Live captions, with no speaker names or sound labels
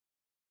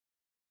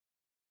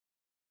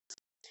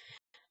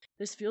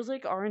This feels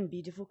like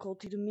R&B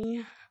difficulty to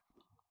me.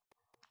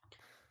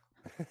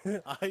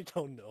 I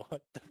don't know.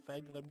 The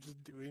fact that I'm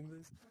just doing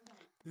this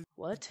is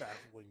What?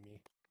 baffling me.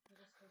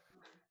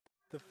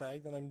 The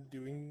fact that I'm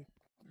doing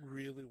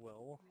really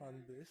well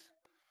on this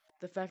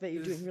The fact that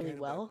you're is doing really kind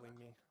of well? baffling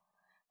me.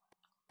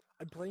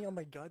 I'm playing on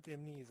my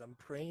goddamn knees. I'm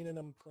praying and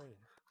I'm playing.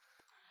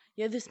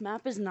 Yeah, this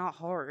map is not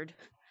hard.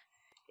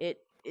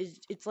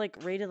 It's like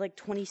rated like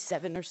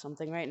 27 or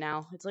something right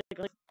now. It's like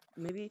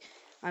maybe,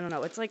 I don't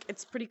know.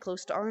 It's pretty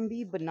close to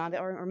R&B, but not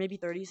or maybe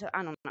 30.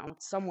 I don't know.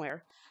 It's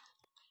somewhere.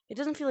 It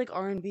doesn't feel like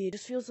R&B. It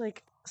just feels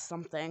like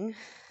something.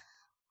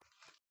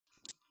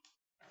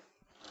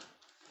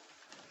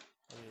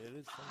 I mean, it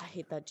is something. I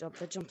hate that jump.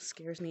 That jump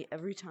scares me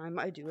every time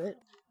I do it.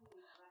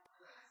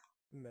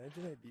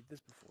 Imagine I beat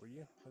this before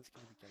you. That's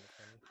gonna be kind of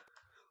funny.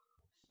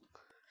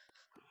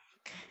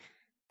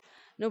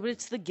 No, but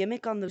it's the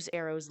gimmick on those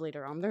arrows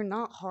later on. They're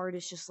not hard.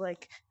 It's just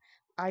like,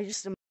 I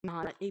just am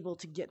not able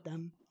to get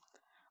them.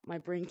 My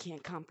brain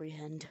can't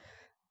comprehend.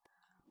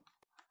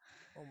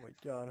 Oh my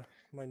god,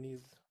 my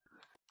knees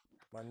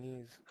are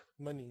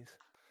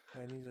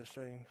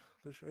starting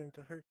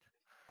to hurt.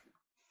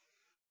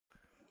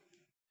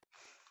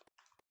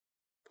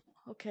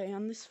 Okay,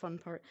 on this fun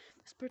part,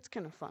 this part's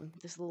kind of fun.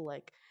 This little,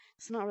 like,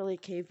 it's not really a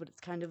cave, but it's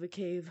kind of a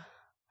cave.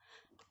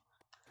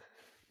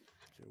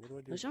 Okay, what do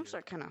I do? Those jumps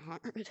are kind of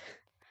hard.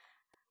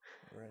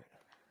 Right.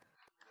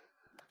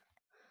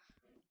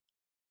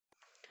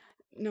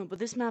 No, but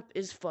this map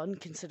is fun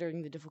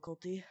considering the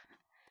difficulty.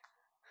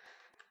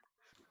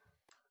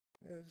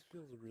 Yeah, this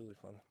feels really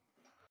fun.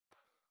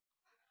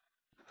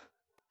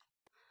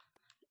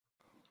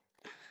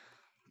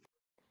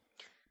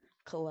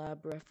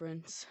 Collab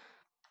reference.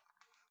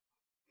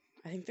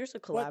 I think there's a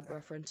collab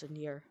reference in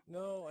here.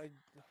 No, I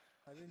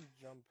didn't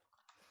jump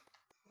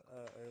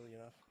early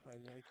enough. I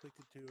clicked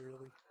it too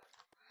early.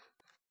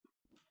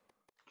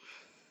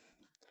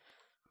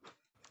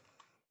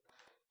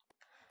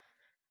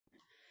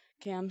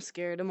 Okay, I'm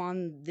scared. I'm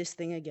on this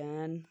thing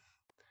again.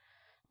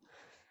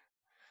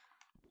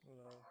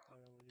 No,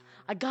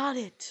 I got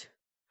it!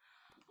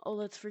 Oh,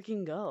 let's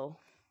freaking go.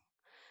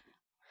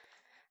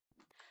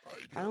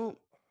 I'm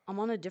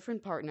on a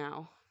different part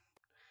now.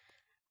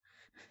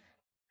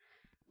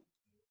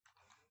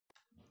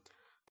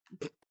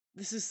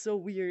 This is so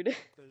weird.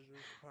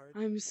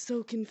 I'm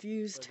so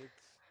confused.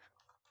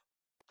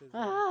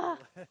 Ah!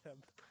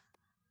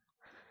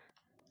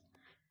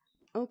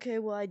 Okay,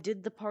 well, I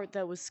did the part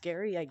that was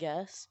scary, I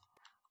guess.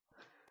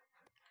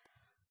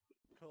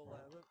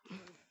 Collab.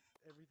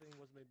 Everything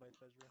was made by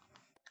Fezra.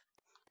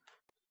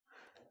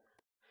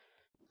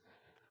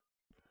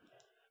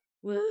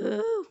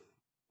 Woo!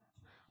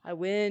 I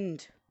win.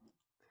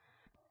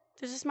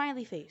 There's a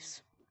smiley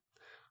face.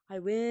 I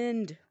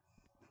win.